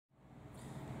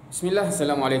Bismillah,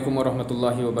 Assalamualaikum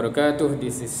warahmatullahi wabarakatuh.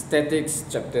 This is Statics,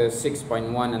 chapter 6.1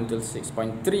 until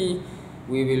 6.3.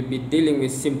 We will be dealing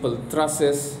with simple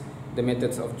trusses, the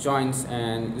methods of joints,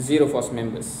 and zero force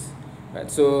members. Right,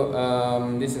 so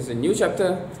this is a new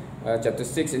chapter, chapter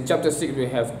 6. In chapter 6, we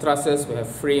have trusses, we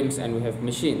have frames, and we have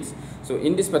machines. So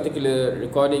in this particular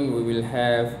recording, we will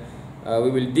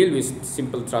deal with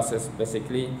simple trusses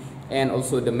basically, and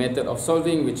also the method of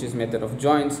solving, which is method of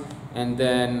joints. And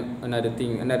then another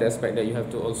aspect that you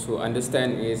have to also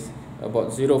understand is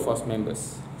about zero force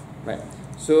members, right?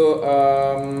 So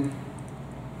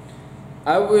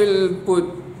I will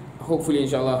put, hopefully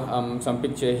inshallah, some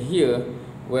picture here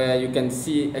where you can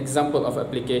see example of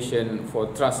application for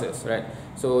trusses, right?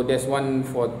 So there's one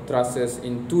for trusses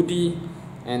in 2D,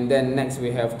 and then next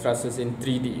we have trusses in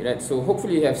 3D, right? So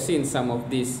hopefully you have seen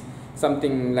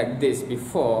something like this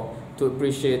before to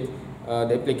appreciate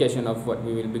the application of what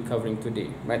we will be covering today,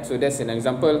 right? So that's an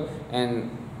example,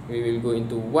 and we will go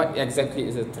into what exactly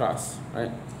is a truss,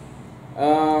 right?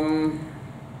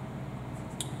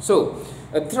 So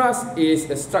a truss is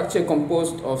a structure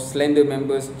composed of slender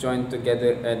members joined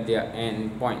together at their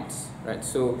end points, right?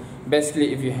 So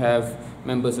basically, if you have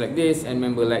members like this and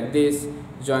member like this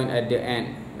joined at the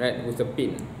end, right, with a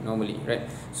pin normally, right?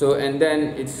 So and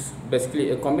then it's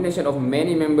basically a combination of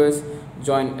many members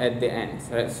joined at the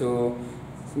ends, right? So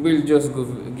we'll just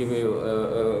give you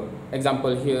an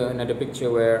example here, another picture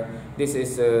where this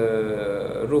is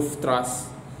a roof truss,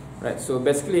 right? So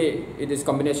basically it is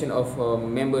combination of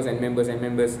members and members and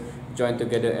members joined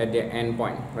together at their end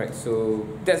point, right? So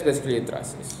that's basically a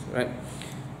truss, right?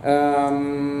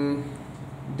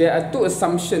 There are two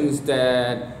assumptions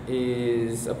that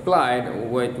is applied,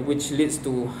 which leads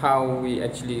to how we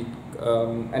actually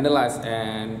analyze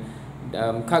and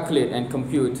calculate and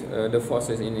compute the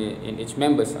forces in each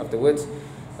members afterwards.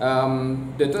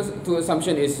 The two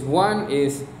assumption is, one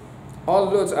is all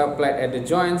loads are applied at the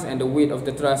joints and the weight of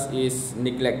the truss is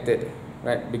neglected,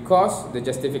 right? Because the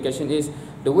justification is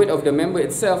the weight of the member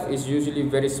itself is usually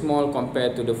very small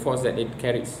compared to the force that it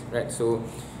carries, right? So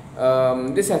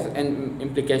this has an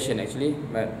implication actually,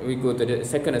 but we go to the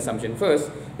second assumption first.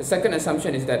 The second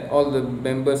assumption is that all the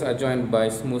members are joined by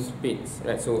smooth pins,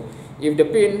 right? So if the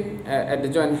pin at the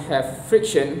joint have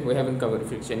friction, we haven't covered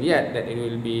friction yet, that it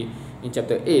will be in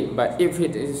chapter 8, but if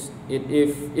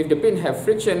the pin have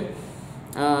friction,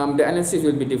 the analysis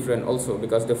will be different also,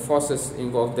 because the forces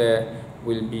involved there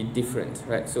will be different,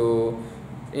 right? So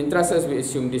in trusses, we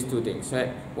assume these two things, right?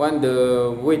 One,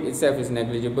 the weight itself is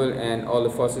negligible and all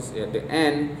the forces at the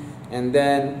end, and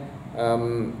then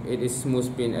it is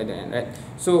smooth pin at the end, right?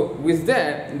 So with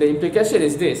that, the implication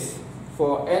is this: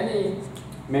 for any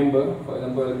member, for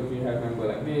example, if you have member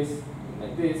like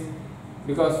this,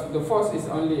 because the force is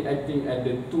only acting at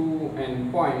the two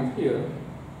end point here,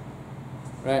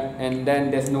 right? And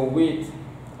then there's no weight,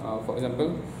 for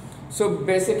example. So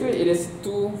basically it is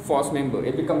two force member,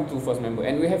 it becomes two force member,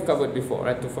 and we have covered before,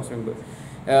 right? Two force member.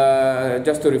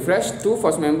 Just to refresh, two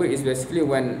force member is basically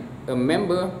when a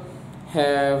member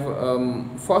have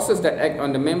forces that act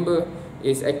on the member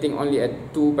is acting only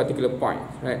at two particular points,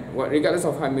 right? Regardless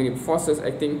of how many forces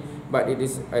acting, but it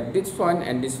is at this one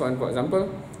and this one, for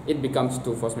example, it becomes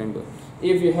two force member.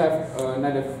 If you have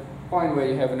another point where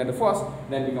you have another force,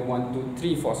 then become 1, 2,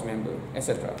 3 force member,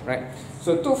 etc., right?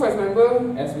 So two force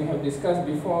member, as we have discussed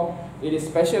before, it is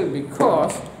special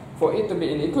because for it to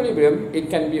be in equilibrium, it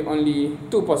can be only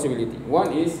two possibilities.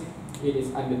 One is it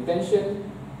is under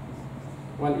tension,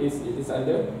 one is it is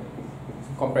under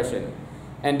compression,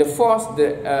 and the force,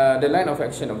 the line of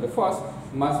action of the force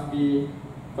must be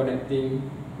connecting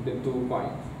the 2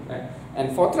 points, right?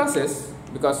 And for trusses,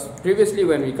 because previously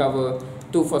when we cover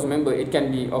two force member, it can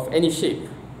be of any shape,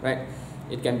 right?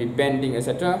 It can be bending,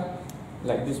 etc.,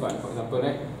 like this one, for example,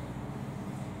 right?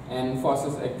 And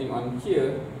forces acting on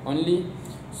here only.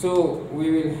 So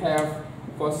we will have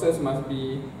forces must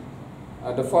be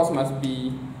the force must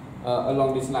be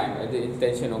along this line, right? The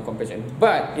tension or compression.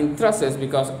 But in trusses,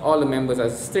 because all the members are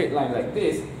straight line like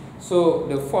this, so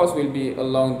the force will be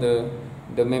along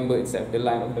the member itself, the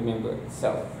line of the member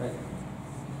itself, right?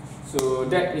 So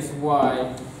that is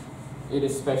why it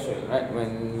is special, right?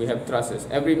 When we have trusses,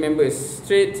 every member is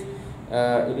straight,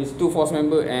 it is two force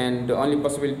member, and the only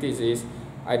possibilities is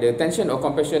either tension or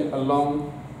compression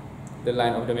along the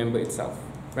line of the member itself,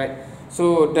 right?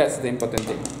 So that's the important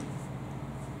thing.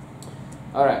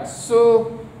 Alright,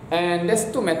 so, and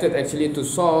there's two methods actually to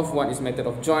solve. One is method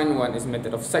of joint, one is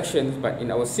method of sections, but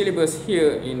in our syllabus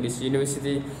here in this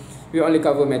university, we only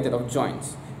cover method of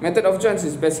joints. Method of joints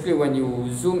is basically when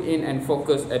you zoom in and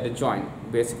focus at the joint.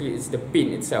 Basically, it's the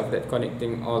pin itself that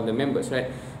connecting all the members,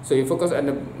 right? So you focus on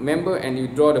the member and you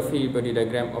draw the free body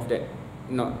diagram of that,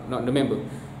 not the member.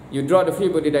 You draw the free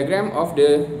body diagram of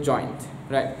the joint,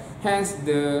 right? Hence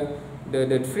the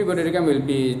free body diagram will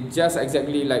be just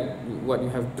exactly like what you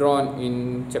have drawn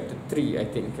in chapter 3, I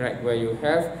think, right? Where you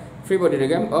have free body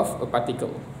diagram of a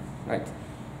particle, right?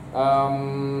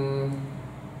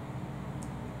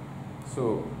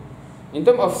 So in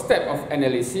terms of step of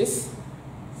analysis,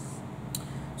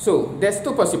 so there's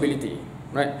two possibilities,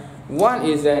 right? One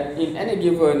is that in any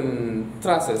given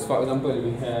trusses, for example,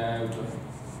 we have,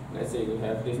 let's say we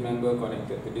have this member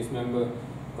connected to this member,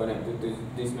 connected to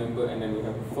this member, and then we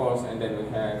have a force, and then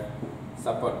we have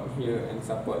support here and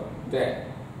support there,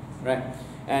 right?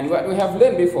 And what we have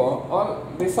learned before, all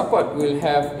this support will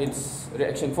have its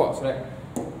reaction force, right?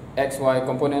 XY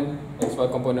component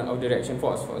of the reaction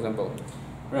force, for example,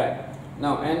 right?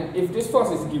 Now, and if this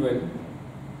force is given,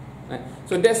 right,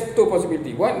 so there's two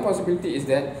possibilities. One possibility is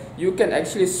that you can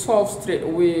actually solve straight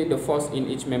away the force in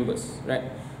each members, right?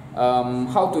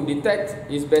 How to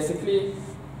detect is basically,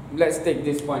 let's take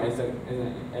this point as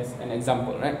an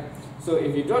example, right? So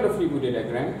if you draw the free body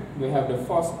diagram, we have the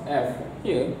force F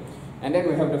here, and then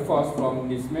we have the force from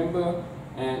this member,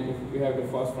 and if we have the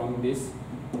force from this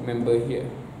member here,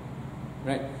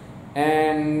 right?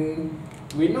 And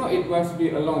we know it must be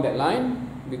along that line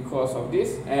because of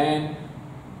this, and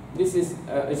this is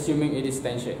assuming it is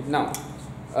tension. Now,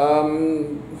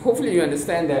 hopefully you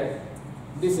understand that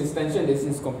this is tension, this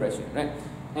is compression, right?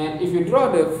 And if you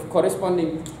draw the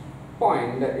corresponding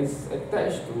point that is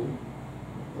attached to,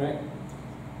 right,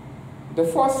 the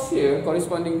force here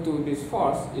corresponding to this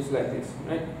force is like this,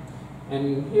 right?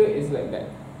 And here is like that,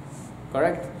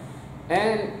 correct?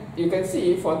 And you can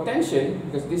see for tension,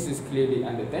 because this is clearly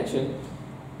under tension,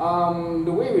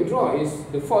 the way we draw is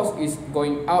the force is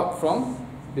going out from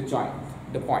the joint,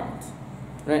 the point,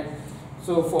 right?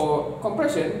 So for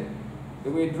compression, the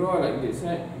way we draw like this,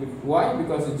 right? Why?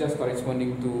 Because it's just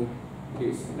corresponding to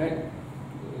this, right?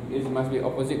 It must be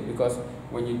opposite because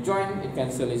when you join, it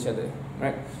cancel each other,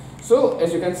 right? So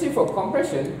as you can see for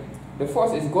compression, the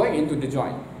force is going into the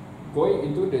joint,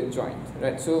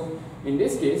 right? So in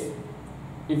this case,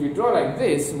 if you draw like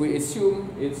this, we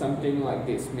assume it's something like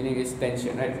this, meaning it's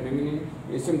tension, right? Meaning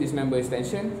we assume this member is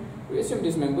tension, we assume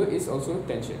this member is also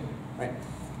tension, right?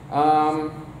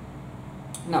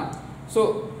 Now,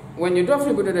 so when you draw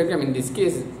free body diagram in this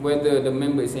case, whether the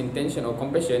member is in tension or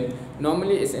compression,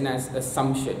 normally it's an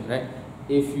assumption, right?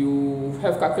 If you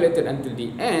have calculated until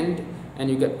the end and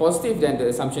you get positive, then the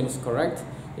assumption is correct.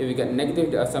 If you get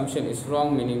negative, the assumption is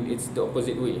wrong, meaning it's the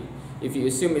opposite way. If you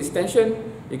assume it's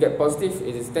tension, you get positive,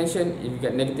 it is tension. If you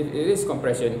get negative, it is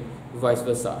compression, vice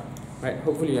versa, right?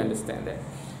 Hopefully you understand that.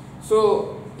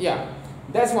 So yeah,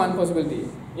 that's one possibility.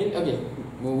 Okay,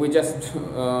 we just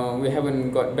we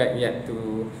haven't got back yet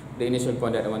to the initial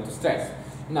point that I want to stress.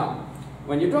 Now,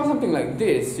 when you draw something like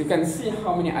this, you can see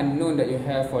how many unknown that you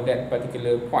have for that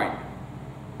particular point,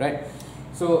 right?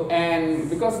 So, and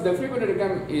because the free body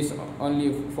diagram is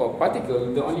only for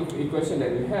particle, the only equation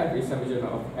that we have is summation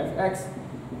of fx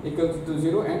equal to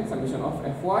 0 and summation of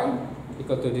fy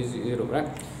equal to 0, right?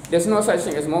 There's no such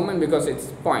thing as moment because it's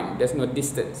point, there's no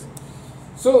distance.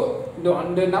 So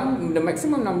the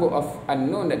maximum number of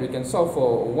unknown that we can solve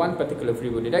for one particular free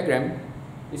body diagram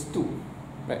is 2,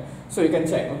 right? So you can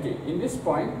check, okay, in this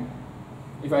point,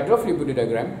 if I draw free body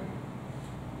diagram,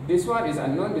 this one is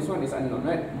unknown, this one is unknown,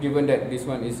 right? Given that this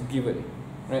one is given,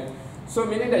 right? So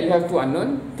meaning that you have 2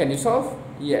 unknown, can you solve?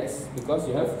 Yes, because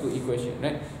you have 2 equations,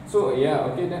 right? So yeah,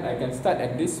 okay, then I can start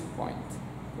at this point,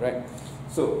 right?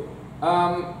 So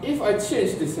if I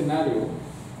change the scenario,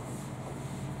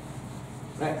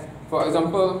 right? For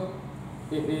example,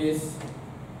 it is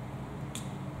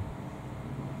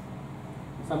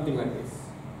something like this,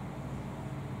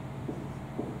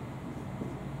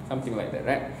 something like that,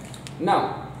 right?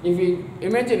 Now, if we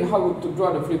imagine how to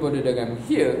draw the free body diagram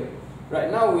here,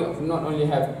 right now we not only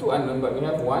have 2 unknown, but we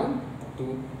have 1,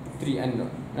 2, 3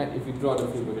 unknown, right? If you draw the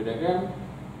free body diagram,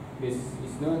 this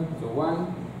is known, so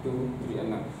 1, 2, 3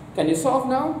 unknown. Can you solve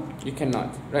now? You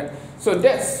cannot, right? So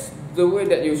that's the way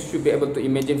that you should be able to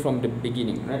imagine from the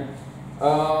beginning, right?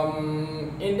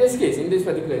 In this case, in this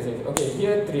particular case, okay,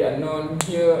 here 3 unknown,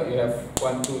 here you have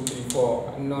 1, 2, 3,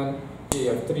 4 unknown, here you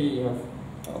have 3, you have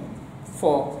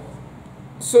 4.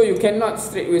 So you cannot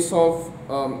straightaway solve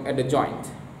at the joint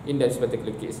in that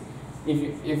particular case.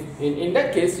 If in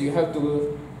that case, you have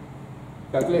to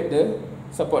calculate the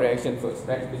support reaction first,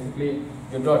 right? Basically,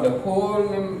 you draw the whole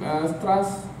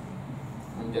truss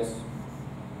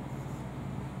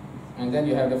and then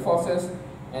you have the forces,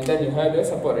 and then you have the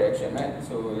support reaction, right?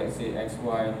 So let's say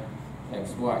xy,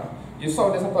 xy. you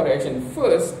solve the support reaction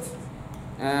first,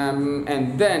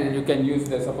 and then you can use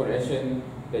the support reaction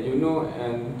that you know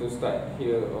and to start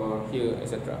here or here,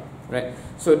 etc. Right?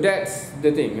 So that's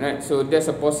the thing, right? So there's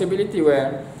a possibility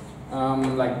where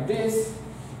like this,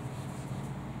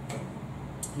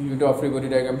 you draw a free body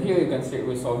diagram here, you can straight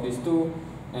away solve these two,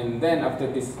 and then after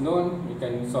this is known, you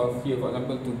can solve here, for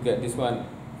example, to get this one,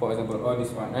 for example, or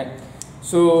this one, right?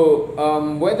 So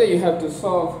whether you have to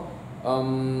solve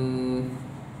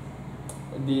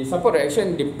the support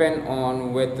reaction depend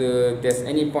on whether there's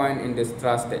any point in this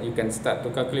truss that you can start to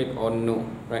calculate or no,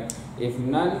 right? If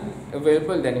none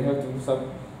available, then you have to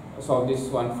solve this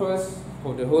one first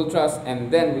for the whole truss,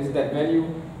 and then with that value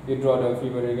you draw the free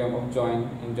body diagram of join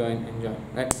and join and join,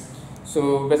 right?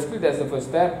 So basically that's the first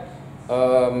step.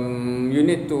 You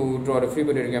need to draw the free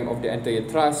body diagram of the entire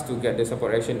truss to get the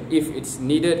support reaction if it's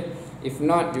needed. If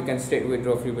not, you can straight away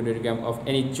draw free body diagram of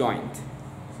any joint,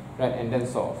 right, and then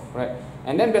solve, right?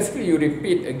 And then basically you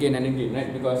repeat again and again,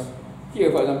 right? Because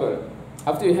here, for example,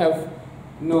 after you have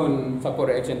known support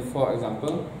reaction, for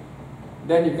example,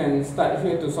 then you can start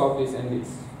here to solve this and this,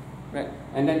 right?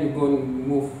 And then you go and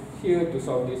move here to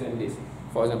solve this and this,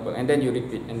 for example, and then you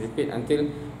repeat and repeat until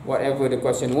whatever the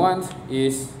question wants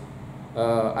is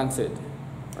answered,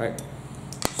 right?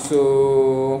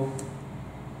 So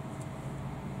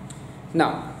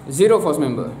now zero force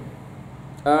member.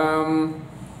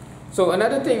 So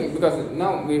another thing, because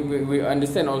now we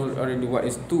understand already what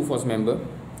is two force member,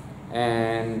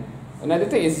 and another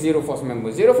thing is zero force member.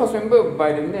 Zero force member,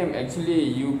 by the name, actually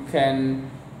you can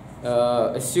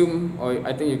assume, or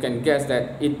I think you can guess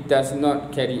that it does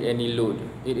not carry any load.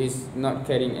 It is not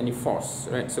carrying any force,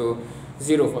 right? So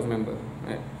zero force member,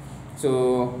 right?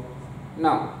 So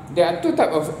now there are two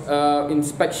types of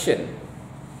inspection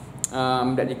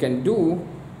that you can do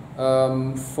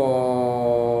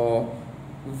for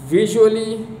visual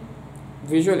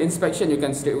inspection. You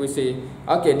can straight away say,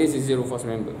 okay, this is zero force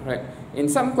member, right? In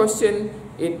some question,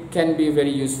 it can be very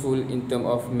useful in terms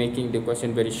of making the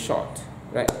question very short,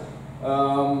 right?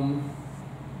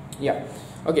 Yeah,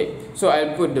 okay, so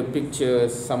I'll put the picture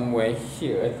somewhere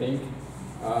here, I think,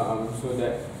 so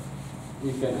that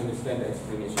you can understand the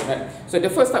explanation, right? So the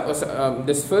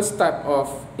first type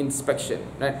of inspection,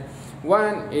 right?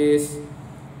 One is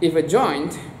if a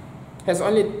joint has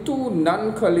only two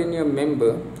non-collinear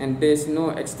member and there's no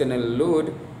external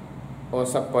load or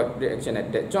support reaction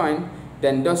at that joint,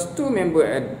 then those two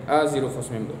members are zero force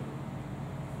member.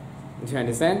 Do you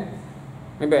understand?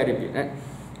 Maybe I repeat, right?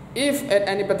 If at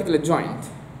any particular joint,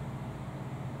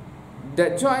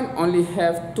 that joint only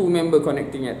have two members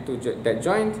connecting it to that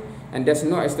joint, and there's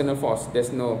no external force,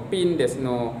 there's no pin, there's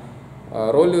no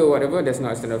roller, whatever, there's no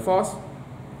external force,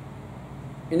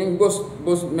 meaning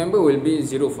both member will be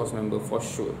zero force member for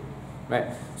sure, right?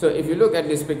 So if you look at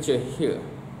this picture here,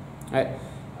 right,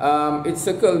 it's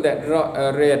circled that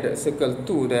red circle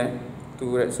 2 there,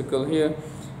 2 red circle here,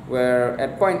 where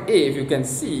at point A, if you can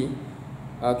see,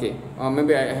 okay,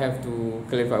 maybe I have to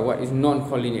clarify what is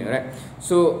non-collinear, right?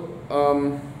 So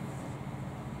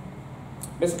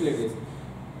basically this,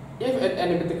 if at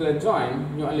any particular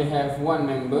joint you only have one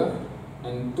member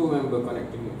and two members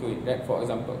connecting to it, right, for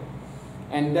example,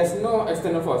 and there's no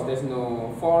external force, there's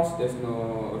no force, there's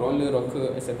no roller,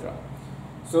 rocker, etc.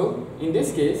 So in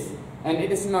this case, and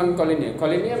it is non-collinear.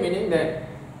 Collinear meaning that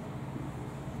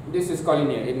this is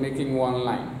collinear, it's making one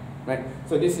line, right?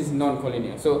 So this is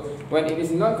non-collinear. So when it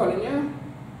is non-collinear,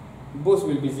 both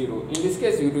will be zero. In this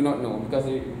case, you do not know, because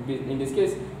in this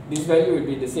case, this value will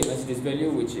be the same as this value,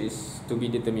 which is to be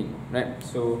determined, right?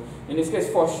 So in this case,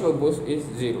 for sure, both is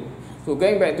zero. So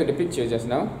going back to the picture just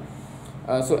now,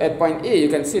 so at point A, you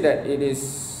can see that it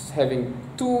is having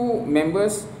two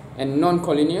members and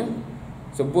non-collinear,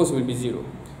 so both will be zero.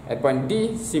 At point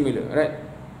D, similar, right?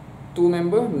 Two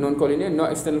member, non-collinear, no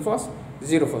external force,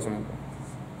 zero force member,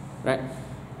 right?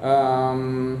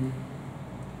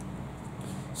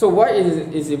 So why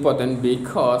is important?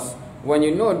 Because when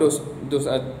you know those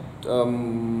are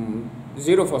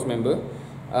zero force member,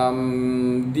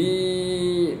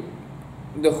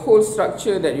 the whole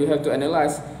structure that you have to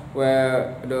analyze,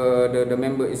 where the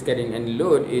member is carrying any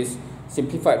load, is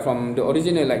simplified from the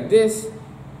original like this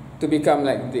to become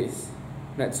like this,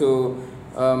 right? So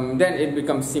then it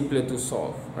becomes simpler to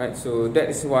solve, right? So that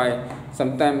is why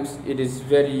sometimes it is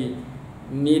very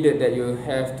needed that you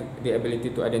have the ability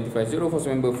to identify zero force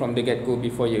member from the get-go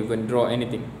before you even draw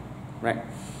anything, right?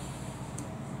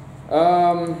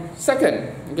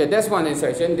 Second, okay, that's one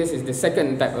inspection. This is the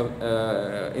second type of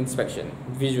inspection,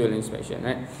 visual inspection,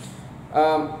 right?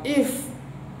 If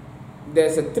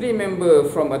there's a three member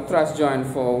from a truss joint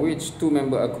for which two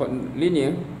members are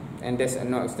linear, and there's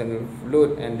no external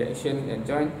load and the action and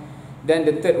join. Then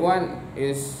the third one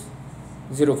is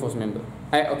zero force member.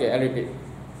 Okay, I'll repeat.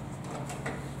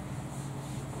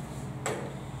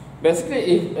 Basically,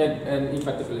 if at an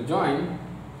particular join,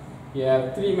 you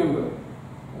have three members,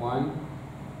 1,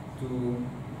 2,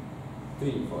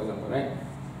 3, for example, right?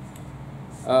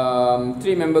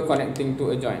 Three member connecting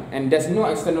to a joint, and there's no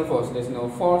external force. There's no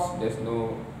force. There's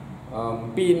no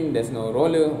pin. There's no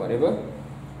roller, whatever.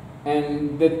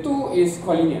 And the two is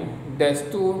collinear. There's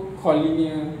two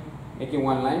collinear making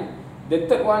one line. The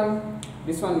third one,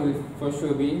 this one will for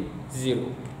sure be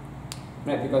 0,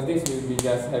 right? Because this will be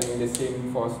just having the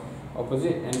same force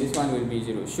opposite, and this one will be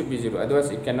 0. Should be 0. Otherwise,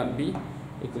 it cannot be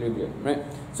equilibrium, right?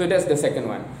 So that's the second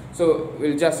one. So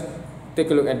we'll just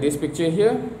take a look at this picture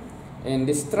here. In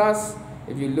this truss,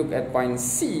 if you look at point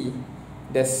C,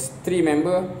 there's three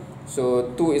member,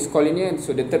 so 2 is collinear,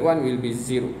 so the third one will be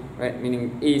 0, right?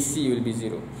 Meaning AC will be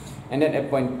 0. And then at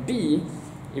point D,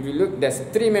 if you look, there's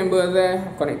three member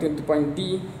there connected to point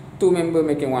D, 2 member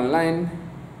making one line.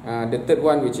 The third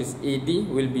one, which is AD,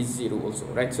 will be 0 also,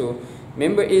 right? So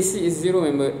member AC is 0,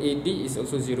 member AD is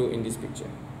also 0 in this picture,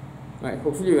 right?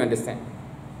 Hopefully you understand.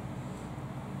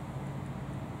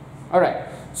 Alright,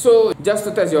 so just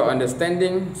to test your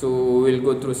understanding, so we'll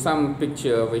go through some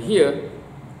picture over here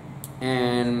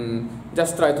and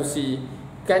just try to see,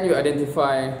 can you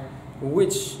identify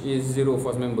which is zero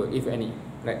force member, if any,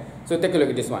 right? So take a look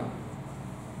at this one.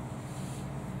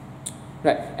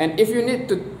 Right, and if you need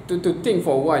to think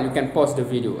for a while, you can pause the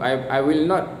video. I will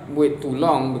not wait too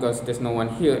long because there's no one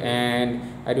here and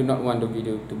I do not want the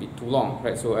video to be too long,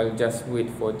 right? So I'll just wait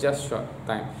for just short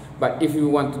time. But if you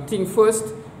want to think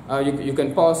first, you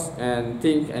can pause and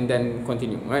think and then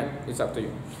continue, right? It's up to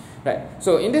you. Right,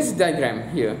 so in this diagram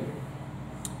here,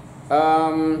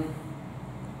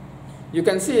 you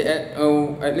can see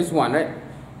at least one, right?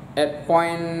 At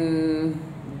point,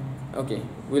 okay,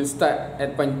 we'll start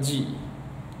at point G.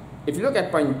 If you look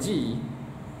at point G,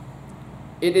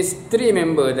 it is three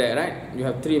member there, right? You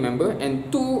have three member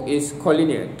and 2 is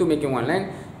collinear, 2 making one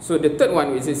line. So the third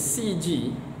one, which is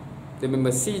CG, the member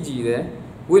CG there,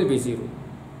 will be 0.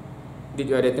 Did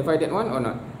you identify that one or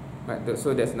not? Right,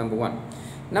 so that's number 1.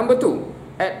 Number 2,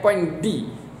 at point D,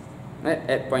 right?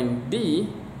 At point D,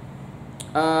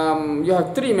 you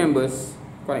have 3 members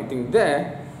connecting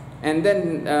there, and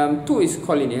then 2 is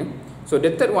collinear. So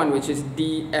the third one, which is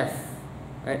DF,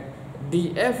 right?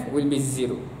 DF will be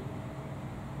 0.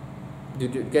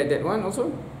 Did you get that one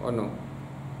also or no?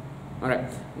 Alright,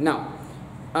 now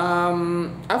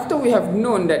after we have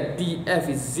known that DF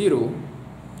is 0,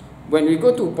 when we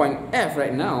go to point F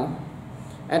right now,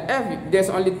 at F there's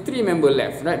only 3 member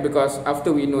left, right? Because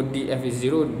after we know DF is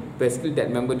 0, basically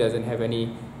that member doesn't have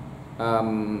any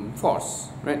force,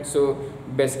 right? So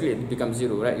basically it becomes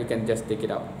 0, right? You can just take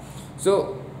it out.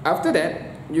 So after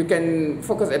that, you can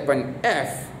focus at point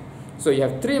F. So you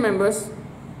have 3 members,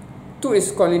 2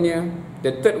 is collinear,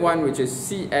 the third one, which is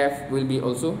CF, will be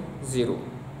also 0,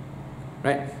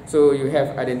 right? So you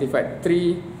have identified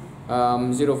 3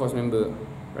 zero force member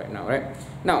right now, right?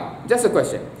 Now, just a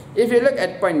question. If you look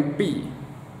at point B,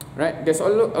 right, there's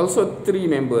also 3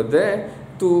 member there,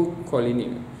 2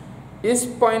 collinear. Is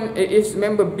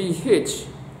member BH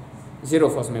zero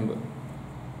force member?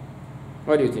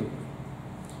 What do you think?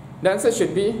 The answer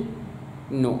should be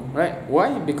no, right?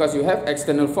 Why? Because you have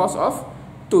external force of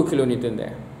 2 kilonewton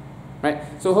there, right?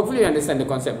 So hopefully you understand the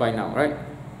concept by now, right?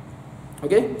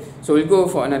 Okay, so we'll go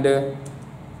for another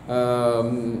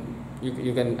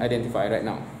you can identify right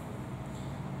now.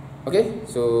 Okay,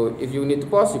 so if you need to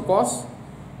pause, you pause,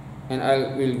 and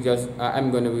I'm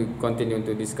going to continue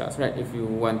to discuss, right? If you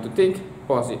want to think,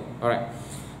 pause it. All right,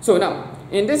 so now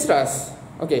in this truss,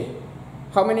 okay,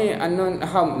 how many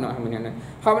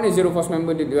zero force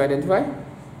member did you identify?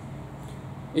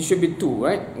 It should be 2,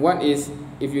 right? One is,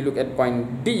 if you look at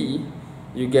point D,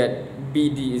 you get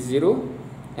BD is 0,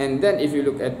 and then if you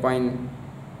look at point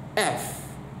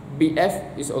F,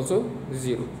 BF is also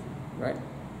 0, right?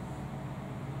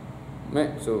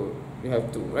 Right, so you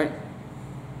have 2, right?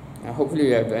 Hopefully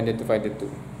you have identified the 2.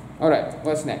 Alright,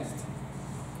 what's next?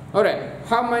 Alright,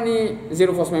 how many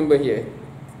zero force member here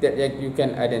that you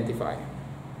can identify?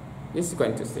 This is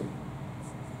quite interesting.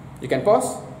 You can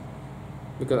pause,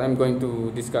 because I'm going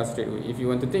to discuss straight away. If you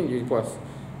want to think, you pause.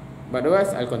 But otherwise,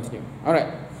 I'll continue. Alright,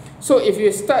 so if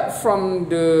you start from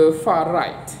the far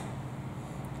right,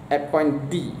 at point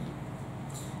D.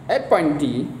 At point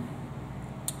D,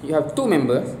 you have 2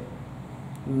 members,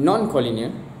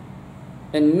 non-collinear,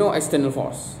 and no external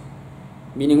force.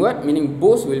 Meaning what? Meaning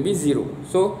both will be 0.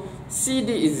 So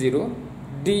CD is 0,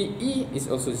 DE is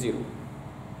also 0.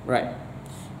 Right.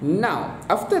 Now,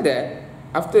 after that,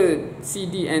 after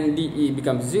CD and DE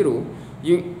becomes 0,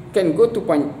 you can go to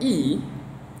point E,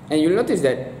 and you'll notice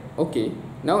that, okay,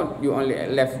 now you only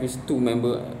left with 2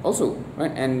 member also,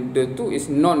 right? And the 2 is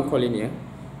non-collinear,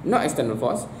 not external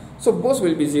force, so both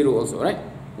will be 0 also, right?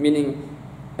 Meaning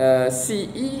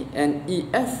CE and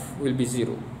EF will be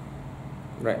 0,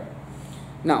 right?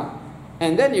 Now,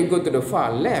 and then you go to the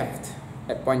far left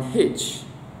at point H.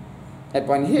 At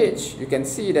point H, you can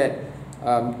see that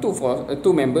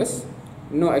two members,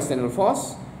 no external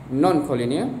force,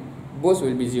 non-collinear, both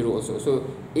will be 0 also. So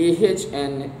AH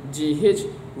and GH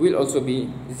will also be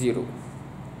 0,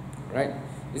 right?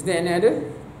 Is there any other?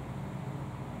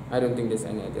 I don't think there's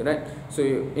any other, right? So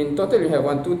in total you have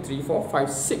 1, 2, 3, 4,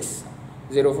 5, 6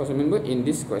 zero force member in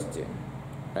this question,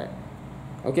 right?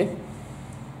 Okay,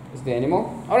 is there any more?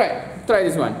 Alright, try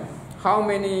this one. How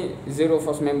many zero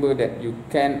force member that you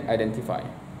can identify?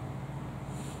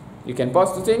 You can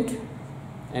pause to think,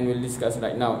 and we'll discuss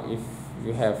right now if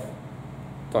you have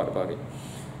thought about it.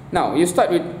 Now you start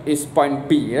with is point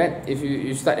B, right? If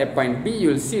you start at point B,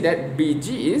 you'll see that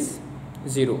BG is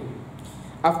 0.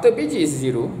 After BG is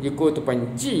 0, you go to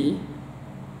point G,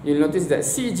 you'll notice that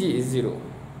CG is 0,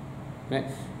 right?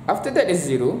 After that is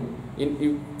 0,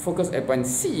 you focus at point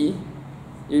C,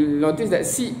 you'll notice that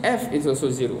CF is also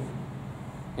 0.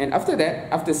 And after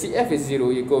that, after CF is 0,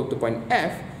 you go to point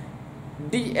F,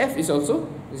 DF is also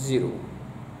 0,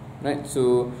 right?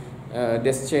 So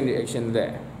there's chain reaction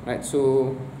there, right?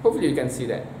 So hopefully you can see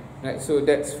that, right? So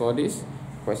that's for this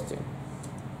question.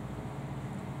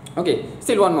 Okay,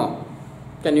 still one more.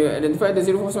 Can you identify the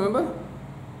zero force member?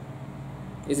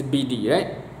 It's BD,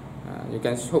 right? You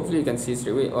can hopefully you can see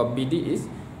straight away. Or BD is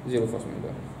zero force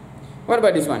member. What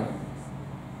about this one?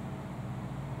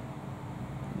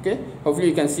 Okay, hopefully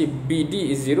you can see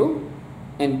BD is 0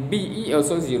 and BE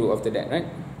also 0 after that, right?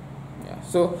 Yeah.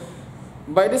 So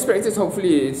by this practice,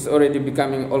 hopefully it's already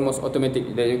becoming almost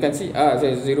automatic that you can see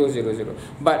there's 0, 0, 0.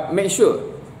 But make sure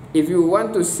if you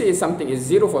want to say something is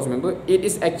zero force member, it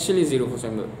is actually zero force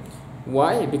member.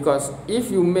 Why? Because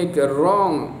if you make a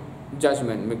wrong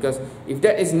judgment, because if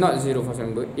that is not zero force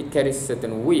member, it carries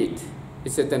certain weight,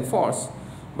 it's certain force,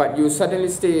 but you suddenly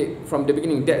say from the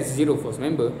beginning that's zero force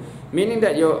member, meaning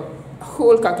that your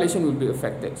whole calculation will be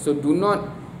affected. So do not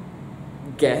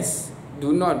guess,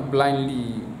 do not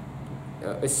blindly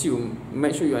assume.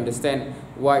 Make sure you understand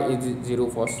why is it zero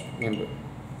force member,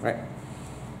 right?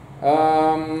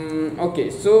 Okay,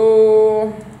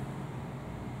 so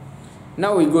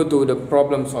now we go to the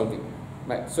problem solving,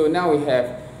 right? So now we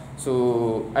have,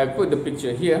 so I put the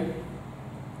picture here.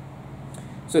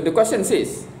 So the question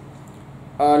says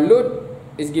load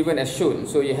is given as shown.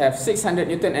 So you have 600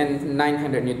 Newton and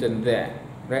 900 Newton there,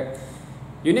 right?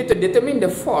 You need to determine the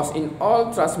force in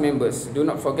all truss members. Do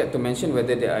not forget to mention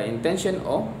whether they are in tension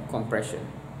or compression,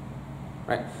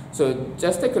 right? So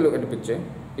just take a look at the picture.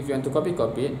 If you want to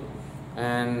copy it,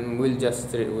 and we'll just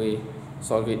straight away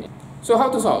solve it. So how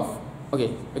to solve?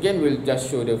 Okay, again we'll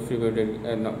just show the free body,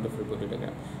 not the free body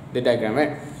diagram, the diagram,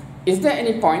 right? Is there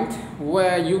any point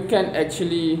where you can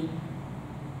actually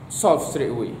solve straight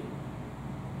away?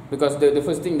 Because the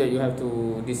first thing that you have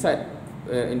to decide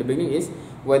in the beginning is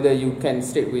whether you can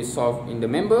straight away solve in the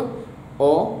member,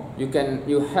 or you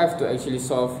have to actually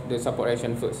solve the support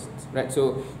action first, right?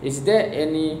 So is there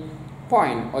any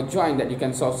point or joint that you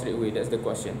can solve straight away? That's the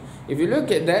question. If you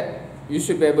look at that, you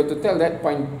should be able to tell that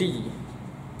point D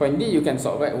you can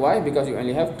solve, right? Why? Because you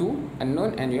only have 2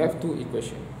 unknown and you have 2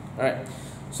 equations. Alright,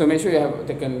 so make sure you have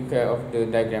taken care of the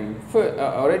diagram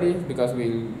already, because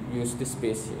we'll use this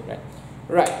space here, right?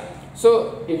 Right,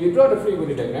 so if you draw the free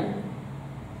body diagram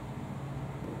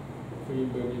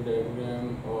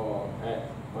or at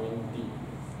point D.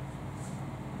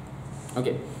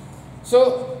 Okay,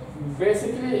 so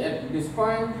basically at this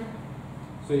point,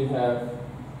 so you have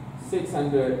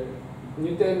 600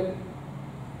 Newton,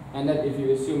 and then if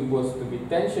you assume both to be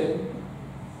tension,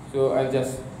 so I'll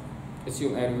just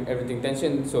assume everything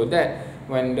tension, so that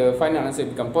when the final answer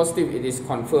becomes positive, it is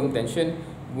confirmed tension.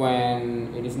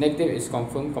 When it is negative, it's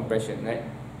confirmed compression, right?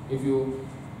 If you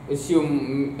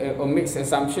assume a mixed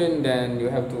assumption, then you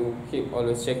have to keep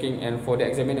always checking, and for the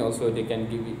examiner also they can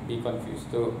be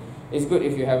confused. So it's good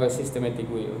if you have a systematic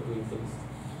way of doing things.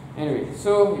 Anyway,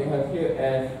 so you have here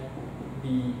F,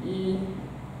 D, E,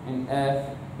 and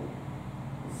F,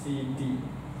 C, D,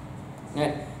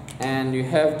 right? And you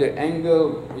have the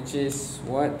angle, which is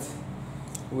what?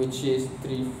 Which is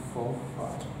 3, 4, 5,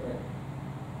 right?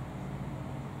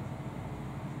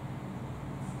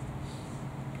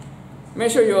 Make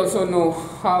sure you also know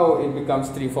how it becomes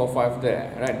 3, 4, 5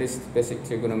 there, right? This basic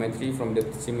trigonometry from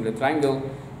the similar triangle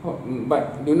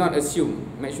but do not assume.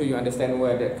 Make sure you understand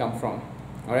where that comes from.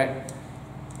 Alright.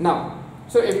 Now,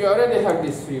 so if you already have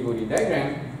this free body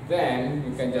diagram, then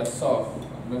you can just solve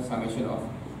the summation of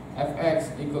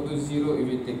fx equal to 0. If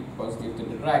you take positive to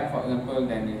the right, for example,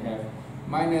 then you have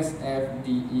minus f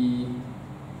dE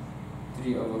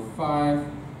 3 over 5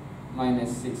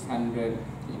 minus 600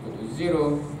 equal to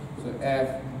 0. So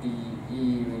f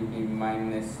dE will be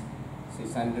minus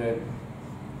 600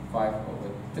 5 over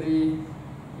 3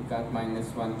 becomes minus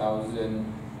 1000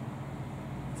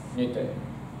 Newton.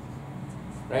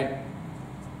 Right?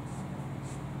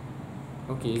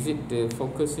 Okay, is it the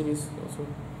focusing is also?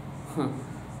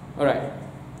 Alright.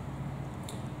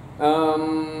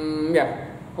 Yeah.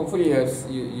 Hopefully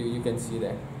you can see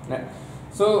that. Right.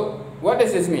 So what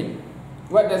does this mean?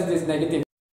 What does this negative?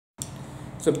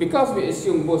 So because we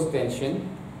assume both tension,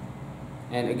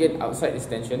 and again outside is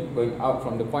tension, going out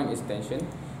from the point is tension.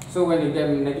 So when you get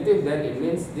negative, then it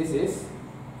means this is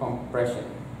compression.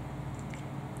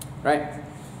 Right?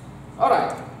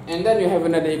 Alright. And then you have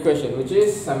another equation, which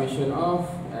is summation of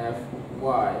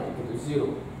Fy equal to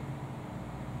 0.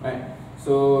 Right?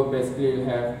 So basically you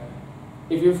have,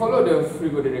 if you follow the free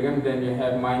body diagram, then you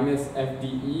have minus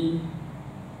FDE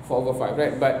 4 over 5,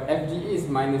 right? But FDE is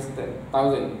minus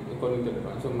 10,000 according to the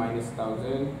one. So minus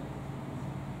 1000,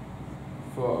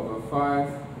 4 over 5,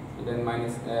 and then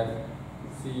minus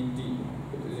FCD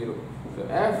equal to 0. So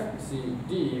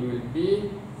FCD will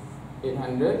be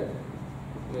 800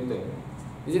 Newton.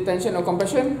 Is it tension or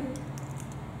compression?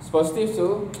 It's positive,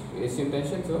 so we assume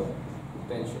tension, so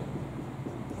tension.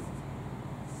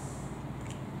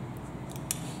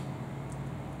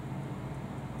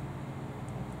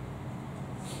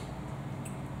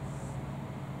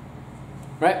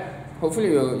 Right? Hopefully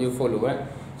you follow, right?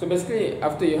 So basically,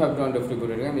 after you have drawn the free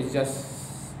body diagram, it's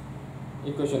just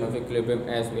equation of equilibrium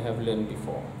as we have learned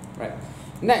before, right?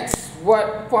 Next,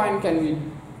 what point can we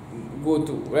go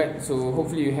to, right? So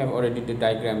hopefully you have already the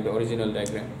diagram, the original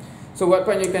diagram. So what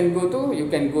point you can go to? You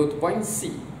can go to point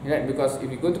C, right? Because if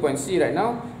you go to point C right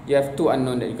now, you have 2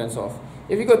 unknown that you can solve.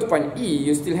 If you go to point E,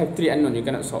 you still have 3 unknown you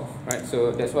cannot solve, right?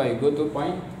 So that's why you go to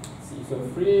point C. So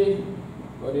free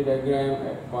body diagram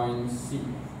at point C.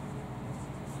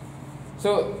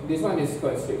 So this one is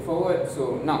quite straightforward.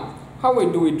 So now, how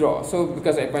do we draw? So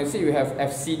because at point C we have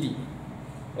FCD.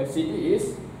 FCD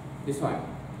is this one.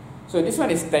 So this one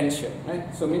is tension,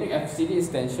 right? So meaning FCD is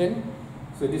tension.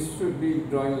 So this should be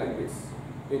drawing like this,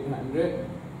 800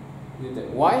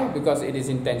 Newton. Why? Because it is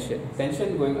in tension.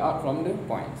 Tension going out from the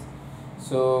point.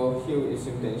 So here we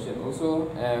assume tension also,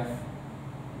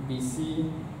 FBC.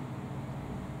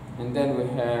 And then we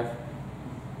have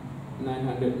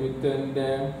 900 Newton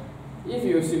there. If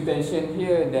you assume tension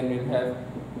here, then we'll have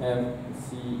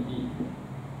FCE.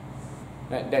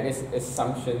 Right? That is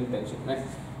assumption tension. Right?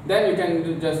 Then you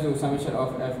can just do summation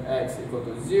of Fx equal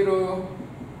to 0.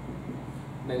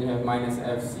 Then you have minus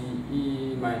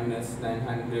FCE minus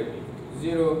 900 equal to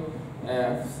 0.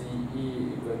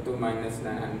 FCE equal to minus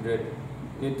 900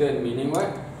 Newton, meaning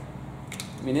what?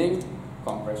 Meaning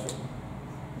compression.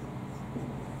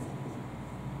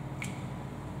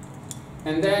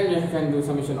 And then you can do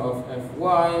summation of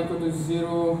Fy equal to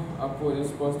 0, upward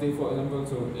is positive, for example,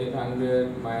 so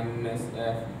 800 minus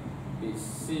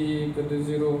FBC equal to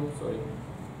 0, sorry,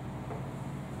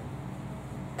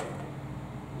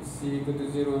 BC equal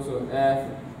to 0, so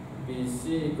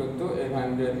FBC equal to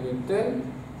 800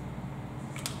 Newton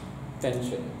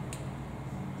tension.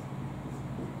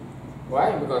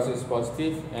 Why? Because it's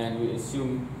positive and we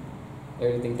assume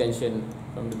everything tension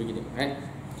from the beginning, right?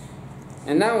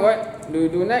 And now what do we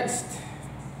do next?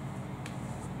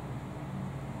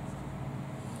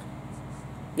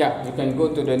 Yeah, you can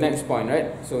go to the next point,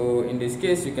 right? So in this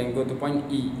case, you can go to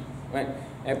point E, right?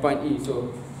 At point E,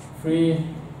 so free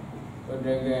body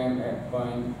diagram at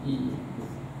point E,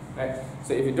 right?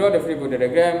 So if you draw the free body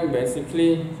diagram,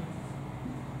 basically,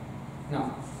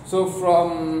 now, so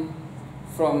from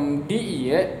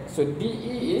DE, right? So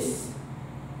DE is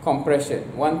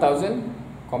compression, 1000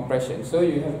 compression. So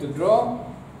you have to draw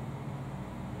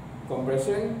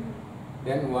compression,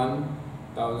 then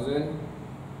 1000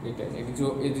 Newton.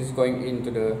 It is going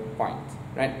into the point,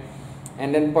 right?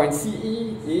 And then point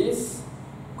CE is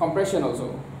compression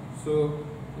also. So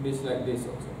it is like this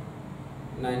also,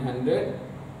 900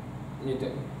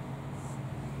 Newton.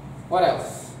 What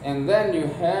else? And then you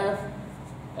have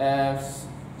FAE.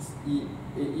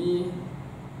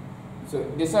 So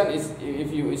this one is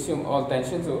if you assume all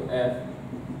tension, so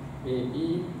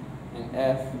FAE and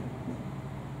FBE,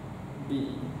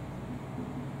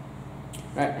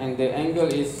 right? And the angle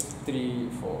is 3,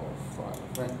 4,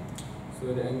 5, right?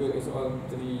 So the angle is all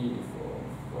 3,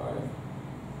 4, 5,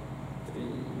 3,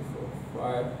 4,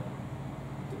 5,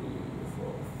 3,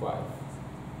 4, 5.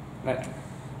 Right.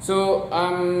 So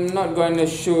I'm not going to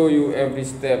show you every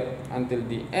step until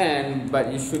the end,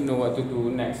 but you should know what to do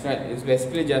next, right? It's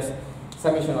basically just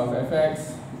summation of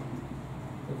fx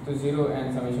equal to 0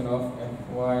 and summation of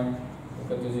fy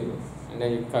equal to 0, and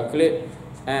then you calculate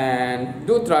and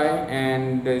do try,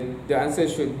 and the answer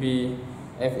should be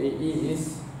FAE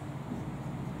is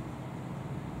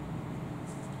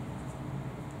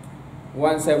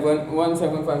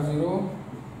 1750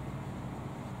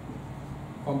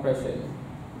 compression,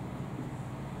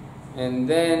 and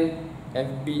then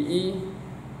FBE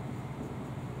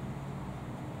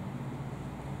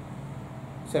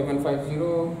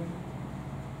 750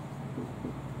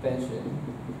 tension.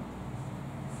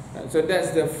 Right, so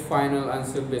that's the final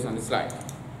answer based on the slide.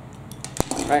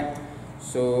 Right.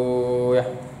 So yeah.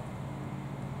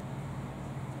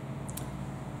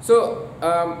 So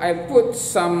I put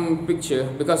some picture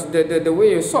because the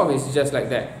way you solve is just like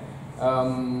that.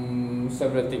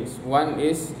 Several things. One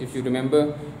is, if you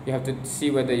remember, you have to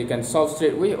see whether you can solve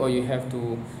straight away or you have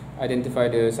to identify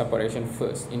the support action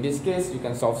first. In this case, you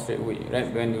can solve straight away,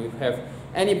 right? When you have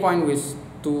any point with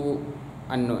 2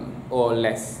 unknown or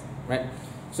less, right?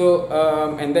 So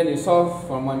and then you solve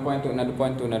from one point to another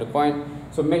point to another point.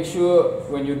 So make sure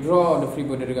when you draw the free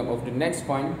body diagram of the next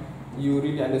point, you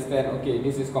really understand, okay,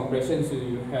 this is compression, so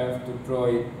you have to draw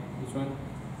it. Which one?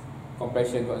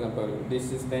 Compression, for example.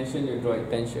 This is tension, you draw it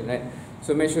tension, right?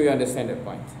 So make sure you understand that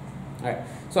point. Right.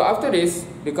 So after this,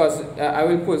 because I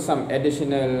will put some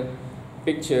additional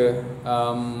picture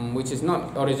which is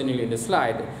not originally in the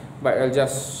slide, but I'll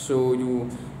just show you.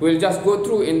 We'll just go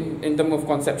through in terms of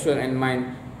conceptual and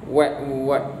mind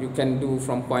what you can do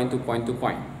from point to point to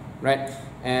point, right?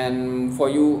 And for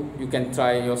you can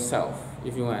try yourself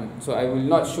if you want. So I will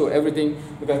not show everything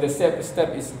because the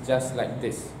step is just like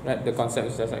this, right? The concept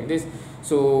is just like this.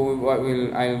 So what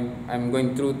I'm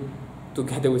going through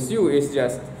together with you is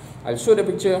just, I'll show the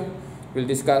picture, we'll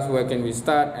discuss where can we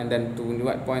start, and then to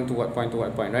what point to what point to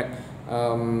what point, right?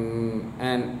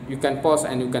 And you can pause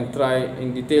and you can try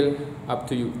in detail, up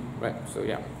to you, right? So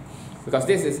yeah, because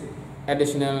this is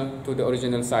additional to the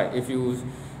original side. If you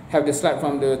have the slide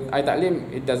from the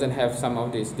iTaklim, it doesn't have some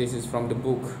of this. This is from the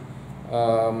book.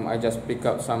 I just pick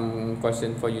up some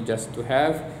question for you just to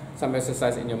have some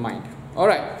exercise in your mind.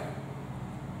 Alright,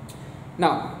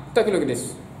 now take a look at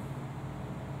this.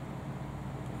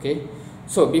 Okay,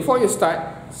 so before you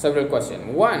start, several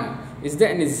questions. One, is there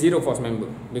any zero force member?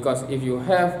 Because if you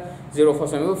have zero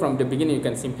force member from the beginning, you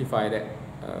can simplify that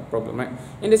problem, right?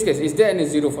 In this case, is there any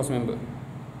zero force member?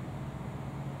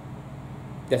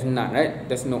 There's none, right?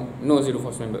 There's no zero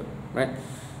force member, right?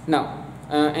 Now,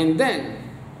 and then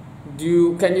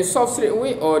can you solve straight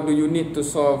away, or do you need to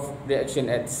solve reaction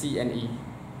at C and E?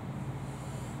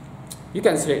 You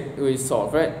can straight away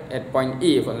solve, right? At point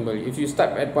A, for example. If you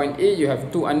start at point A, you have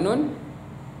 2 unknown.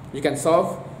 You can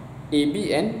solve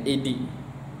AB and AD,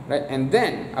 right? And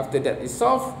then after that is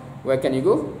solved, where can you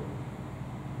go?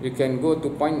 You can go to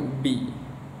point B,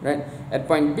 right? At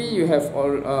point B, you have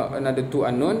another 2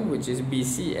 unknown, which is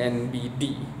BC and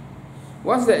BD.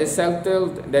 Once that is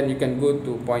settled, then you can go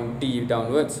to point D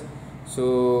downwards.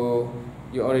 So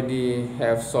you already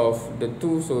have solved the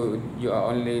 2, so you are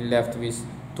only left with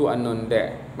 2 unknown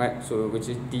there, right? So which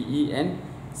is DE and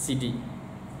CD,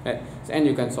 right? So, and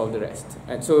you can solve the rest,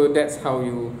 right? So that's how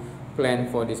you plan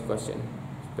for this question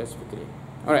specifically.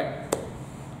 All right.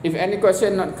 If any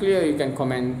question not clear, you can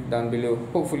comment down below.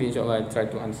 Hopefully, inshallah, I try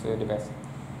to answer the best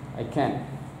I can.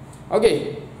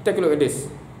 Okay, take a look at this.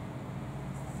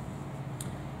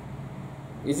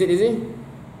 Is it easy?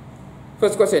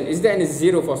 First question, is there any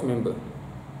zero force member?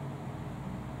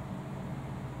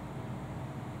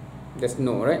 There's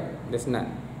no, right? There's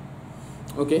none.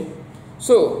 Okay,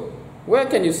 so where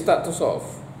can you start to solve?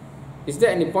 Is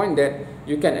there any point that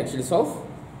you can actually solve?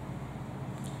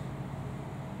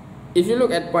 If you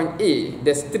look at point A,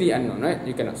 there's 3 unknown, right?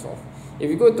 You cannot solve. If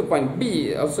you go to point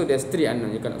B, also there's 3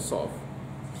 unknown, you cannot solve.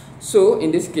 So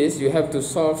in this case, you have to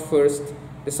solve first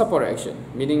the support action,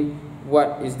 meaning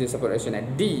what is the support action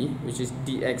at D, which is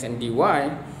dx and dy,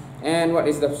 and what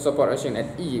is the support action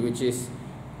at E, which is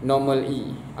normal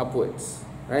E upwards,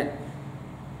 right?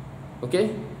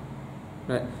 Okay,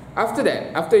 right. After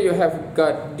that, after you have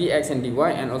got dx and dy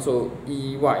and also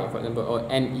ey, for example, or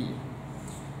ne,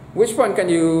 which point can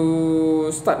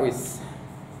you start with?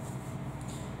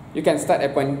 You can start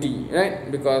at point D,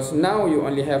 right? Because now you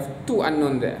only have 2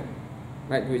 unknown there,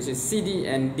 right? Which is CD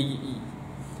and DE.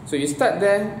 So you start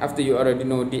there. After you already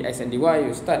know dx and dy,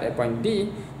 you start at point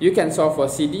D. You can solve for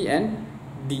CD and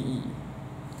DE.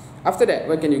 After that,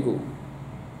 where can you go?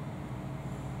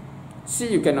 C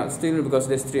you cannot still because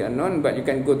there's 3 unknown, but you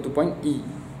can go to point E.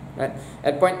 Right?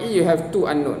 At point E you have 2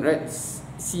 unknown, right?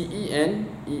 CE and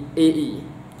AE.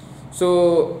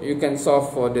 So you can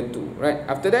solve for the 2, right?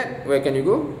 After that, where can you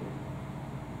go?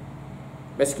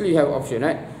 Basically you have option,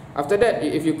 right? After that,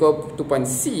 if you go to point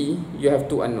C, you have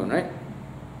 2 unknown, right?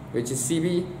 Which is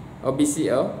CB or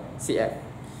BC or CF.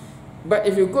 But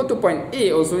if you go to point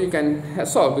A also, you can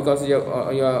solve because you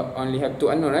only have 2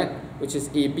 unknown, right? Which is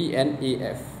AB and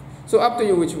AF. So up to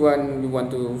you which one you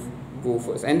want to go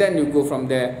first, and then you go from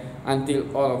there until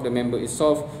all of the member is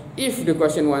solved. If the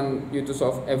question want you to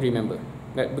solve every member,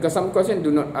 right? Because some question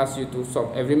do not ask you to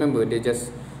solve every member, they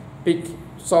just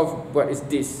solve what is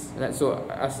this, right? So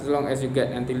as long as you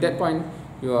get until that point,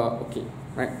 you are okay,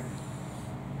 right?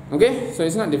 Okay, so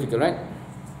it's not difficult, right?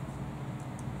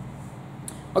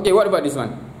 Okay, what about this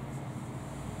one?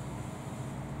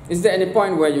 Is there any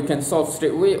point where you can solve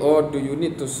straight away, or do you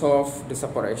need to solve the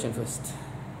support action first?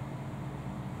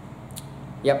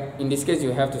 Yep, in this case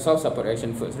you have to solve support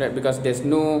action first, right? Because there's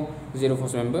no zero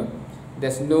force member,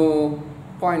 there's no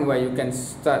point where you can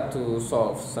start to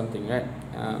solve something, right?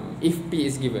 If P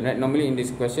is given, right? Normally in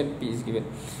this question P is given.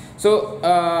 So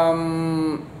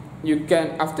you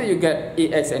can, after you get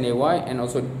AX and AY and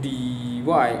also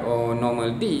DY or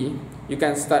normal D, you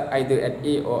can start either at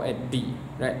A or at D,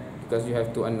 right? Because you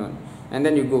have 2 unknown, and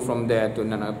then you go from there to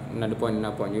another point.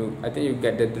 I think you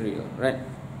get the drill, right?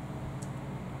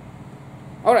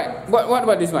 Alright, what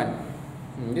about this one?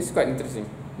 This is quite interesting.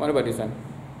 What about this one?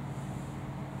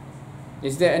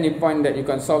 Is there any point that you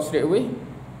can solve straight away?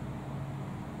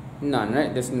 None,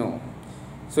 right? There's no.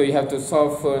 So you have to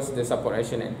solve first the support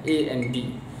action at A and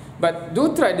D. But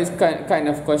do try this kind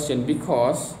of question,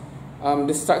 because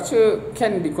the structure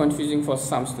can be confusing for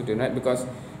some students, right? Because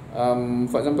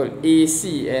for example,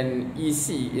 AC and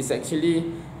EC is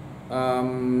actually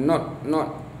not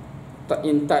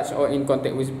in touch or in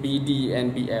contact with BD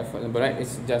and BF, for example, right?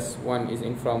 It's just one is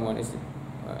in front, one is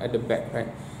at the back, right?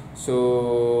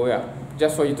 So yeah,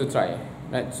 just for you to try,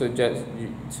 right? So just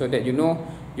so that you know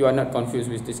you are not confused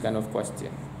with this kind of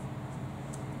question.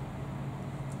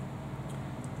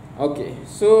 Okay,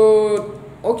 so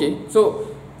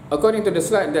according to the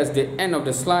slide, that's the end of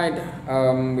the slide.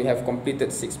 We have completed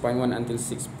 6.1 until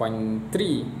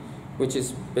 6.3, which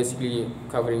is basically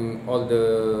covering all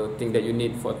the things that you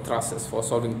need for trusses, for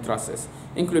solving trusses,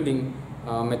 including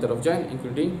method of join,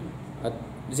 including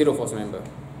zero force member,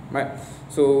 right?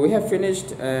 So we have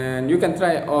finished, and you can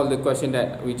try all the questions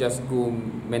that we just go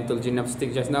mental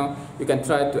gymnastics just now. You can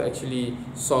try to actually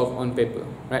solve on paper,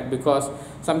 right? Because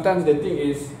sometimes the thing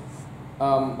is,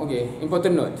 okay,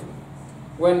 important note,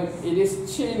 when it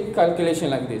is chain calculation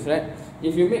like this, right?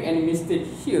 If you make any mistake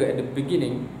here at the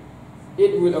beginning,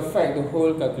 it will affect the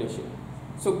whole calculation.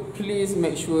 So please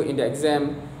make sure in the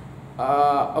exam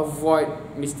avoid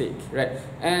mistake, right?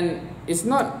 And it's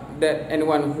not that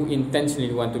anyone who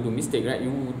intentionally want to do mistake, right?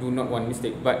 You do not want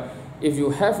mistake, but if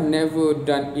you have never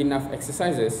done enough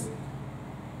exercises,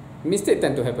 mistake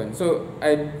tend to happen. So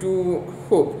I do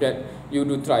hope that you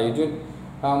do try.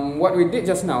 What we did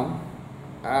just now,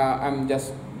 I'm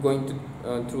just going to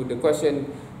through the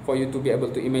question for you to be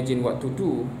able to imagine what to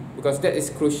do, because that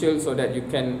is crucial so that you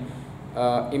can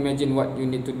imagine what you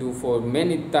need to do for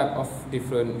many type of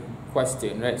different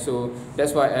question, right? So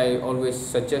that's why I always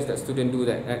suggest that students do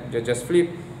that, right? They just flip,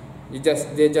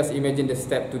 they just imagine the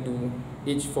step to do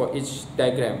for each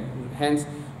diagram. Hence,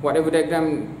 whatever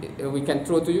diagram we can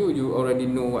throw to you, you already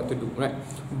know what to do, right?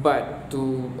 But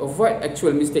to avoid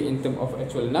actual mistake in terms of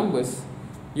actual numbers,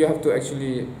 you have to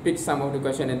actually pick some of the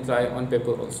question and try on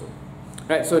paper also,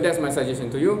 right? So that's my suggestion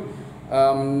to you.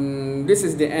 This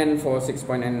is the end for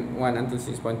 6.1 until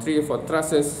 6.3 for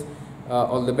trusses.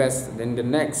 All the best. Then the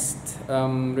next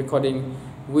recording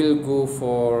will go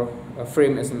for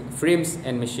frames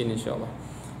and machine, inshallah.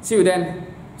 See you then.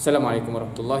 Assalamualaikum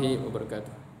warahmatullahi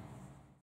wabarakatuh.